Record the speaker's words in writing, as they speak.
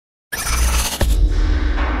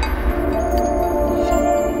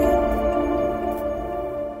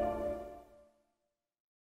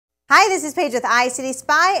Hi, this is Paige with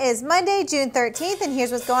iCitySpy. It is Monday, June 13th, and here's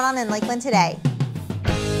what's going on in Lakeland today.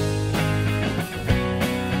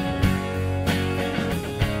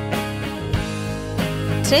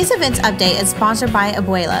 Today's events update is sponsored by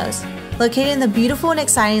Abuelo's. Located in the beautiful and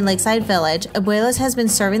exciting Lakeside Village, Abuelo's has been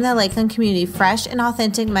serving the Lakeland community fresh and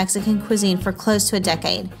authentic Mexican cuisine for close to a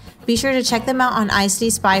decade. Be sure to check them out on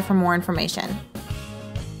iCitySpy for more information.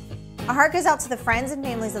 Our heart goes out to the friends and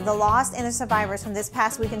families of the lost and the survivors from this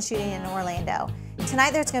past weekend shooting in Orlando.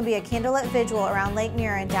 Tonight there's going to be a Candle Light Vigil around Lake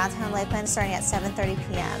Mirror in downtown Lakeland starting at 7:30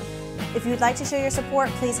 p.m. If you would like to show your support,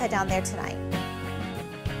 please head down there tonight.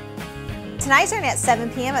 Tonight starting at 7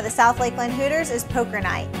 p.m. at the South Lakeland Hooters is Poker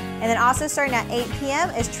Night. And then also starting at 8 p.m.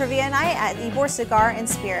 is Trivia Night at Ybor Cigar and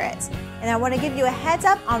Spirits. And I want to give you a heads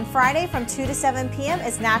up, on Friday from 2 to 7 p.m.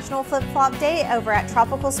 is National Flip Flop Day over at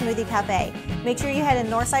Tropical Smoothie Cafe. Make sure you head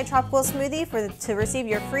to Northside Tropical Smoothie to receive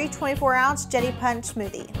your free 24-ounce Jetty Punch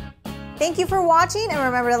smoothie. Thank you for watching, and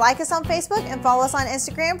remember to like us on Facebook and follow us on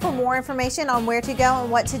Instagram for more information on where to go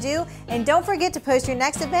and what to do. And don't forget to post your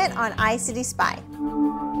next event on iCitySpy.